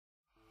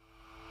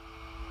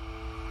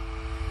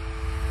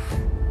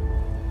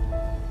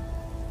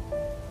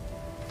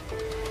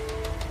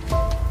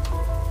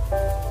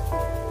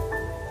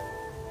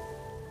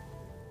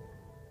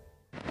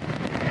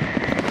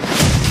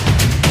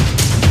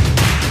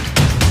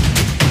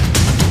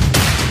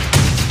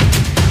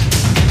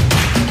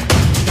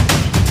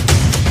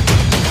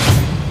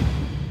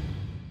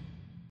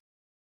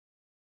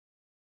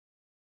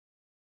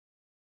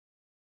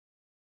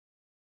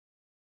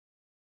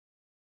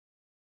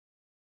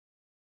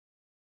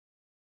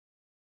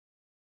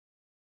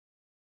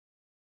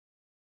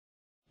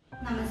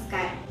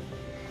Namaskar.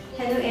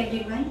 Hello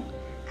everyone.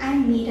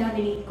 I'm Meera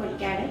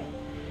Vineeth.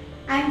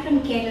 I'm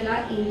from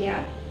Kerala,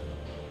 India.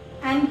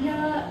 I'm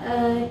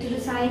here to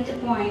recite a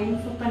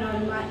poem for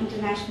Panorama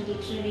International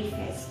Literary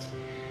Fest.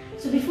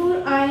 So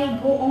before I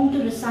go on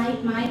to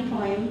recite my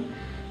poem,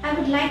 I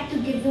would like to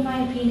give you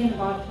my opinion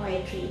about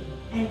poetry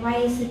and why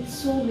is it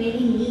so very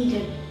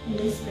needed in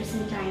these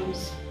present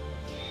times.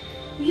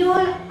 We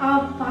all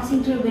are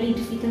passing through a very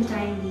difficult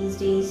time these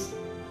days,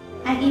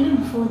 and even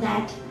before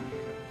that,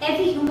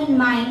 every human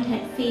mind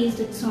had faced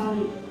its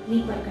own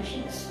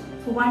repercussions.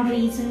 For one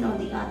reason or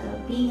the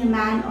other, being a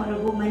man or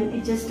a woman,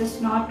 it just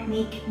does not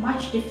make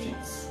much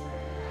difference.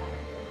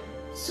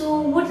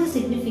 So what is the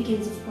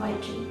significance of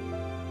poetry?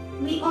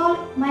 We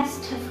all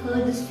must have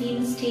heard this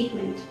famous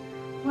statement,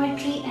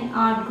 poetry and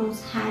art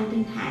goes hand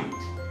in hand.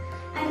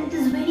 And it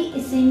is very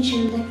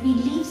essential that we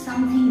leave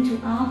something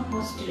to our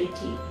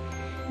posterity.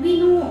 We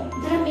know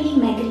there are many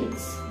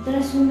megaliths, there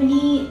are so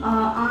many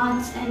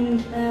arts and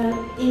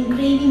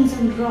engravings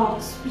on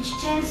rocks which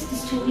tells the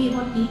story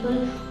about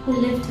people who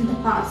lived in the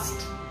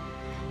past.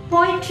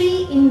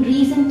 Poetry in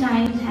recent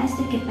times has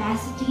the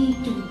capacity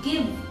to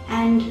give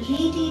and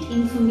radiate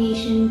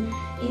information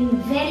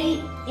in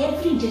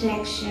every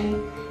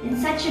direction in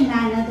such a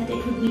manner that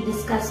it would be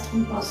discussed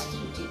in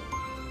posterity.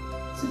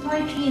 So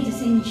poetry is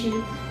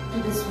essential to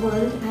this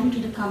world and to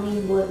the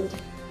coming world.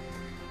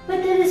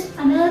 But there is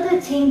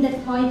another thing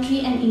that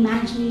poetry and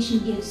imagination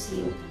gives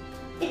you.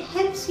 It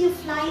helps you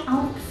fly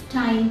out of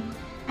time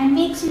and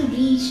makes you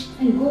reach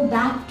and go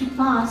back to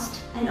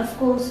past and of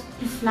course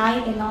to fly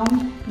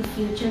along the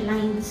future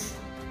lines,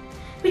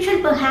 which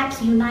will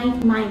perhaps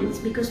unite minds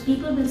because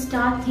people will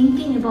start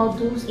thinking about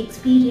those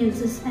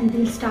experiences and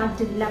they'll start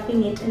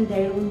developing it in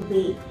their own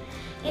way.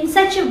 In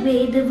such a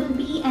way, there will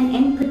be an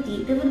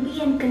empathy, there will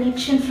be a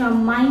connection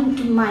from mind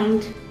to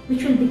mind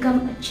which will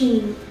become a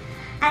chain.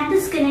 And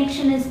this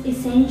connection is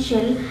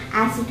essential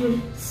as it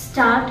will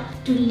start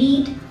to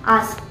lead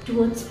us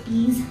towards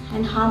peace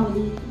and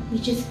harmony,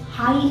 which is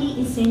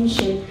highly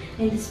essential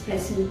in this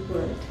present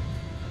world.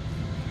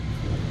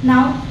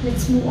 Now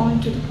let's move on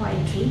to the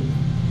poetry.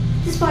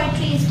 This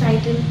poetry is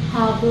titled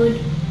Harbored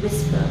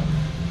Whisper.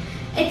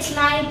 It's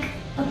like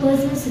a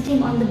person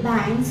sitting on the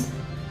banks.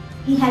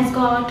 He has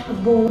got a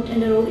boat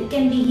and a row. It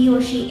can be he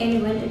or she,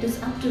 anyone. It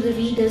is up to the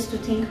readers to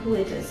think who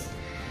it is.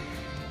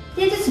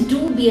 They're just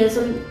dubious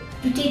on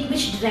to take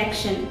which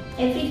direction.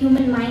 Every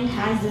human mind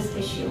has this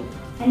issue,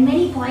 and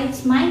many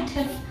poets might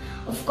have,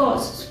 of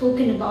course,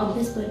 spoken about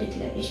this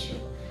particular issue.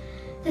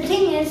 The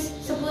thing is,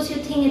 suppose you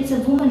think it's a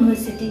woman who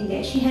is sitting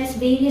there. She has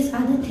various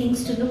other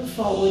things to look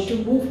forward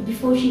to move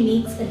before she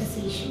makes a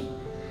decision.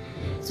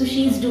 So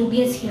she is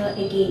dubious here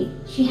again.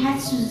 She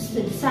has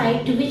to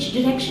decide to which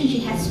direction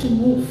she has to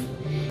move.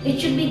 It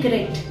should be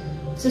correct.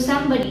 So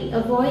somebody, a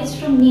voice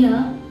from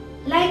near,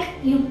 like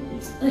you,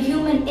 it's a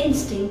human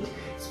instinct,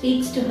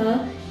 speaks to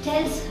her,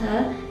 tells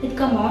her that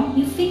come on,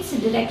 you fix a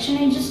direction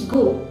and just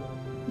go.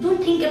 Don't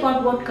think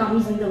about what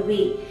comes in the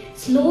way.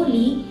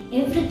 Slowly,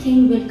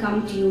 everything will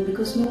come to you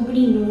because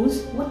nobody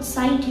knows what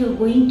sight you're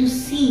going to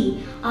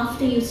see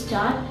after you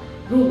start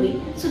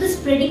roving. So this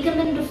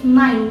predicament of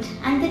mind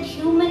and that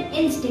human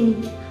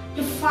instinct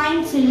to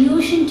find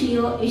solution to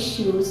your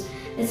issues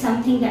is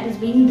something that is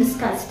being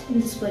discussed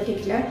in this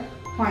particular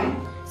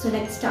poem. So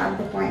let's start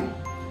the poem.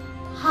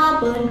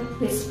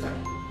 Harbored Whisper.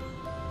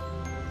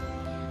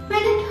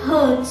 When it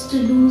hurts to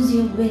lose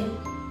your will,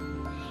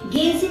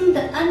 gazing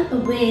the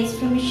unawares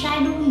from a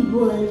shadowy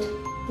world,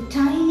 the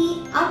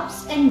tiny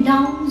ups and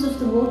downs of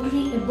the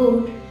watery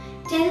abode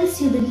tells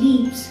you the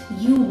leaps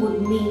you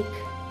would make.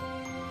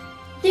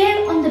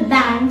 There on the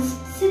banks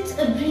sits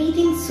a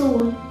breathing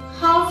soul,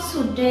 half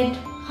so dead,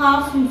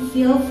 half in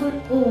fearful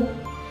awe.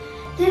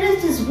 There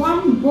is this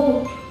one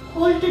boat,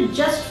 halted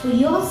just for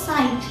your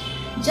sight,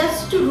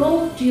 just to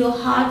rove to your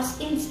heart's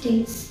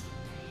instincts.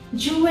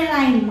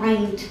 Juvenile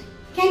mind,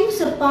 can you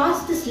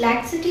surpass this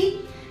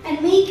laxity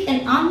and make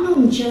an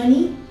unknown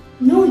journey?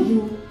 No,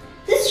 you.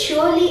 This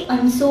surely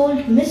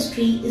unsolved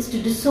mystery is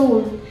to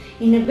dissolve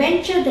in a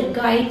venture that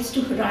guides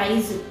to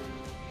horizon.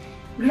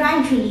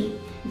 Gradually,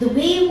 the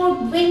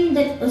wayward wind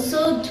that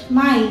usurped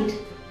mind,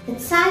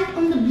 that sat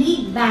on the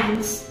bleak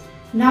banks,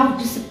 now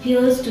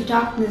disappears to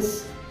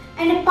darkness,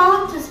 and a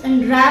path is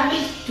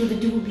unravelled to the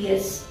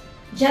dubious.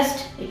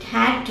 Just it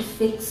had to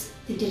fix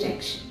the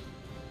direction.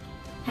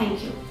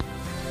 Thank you.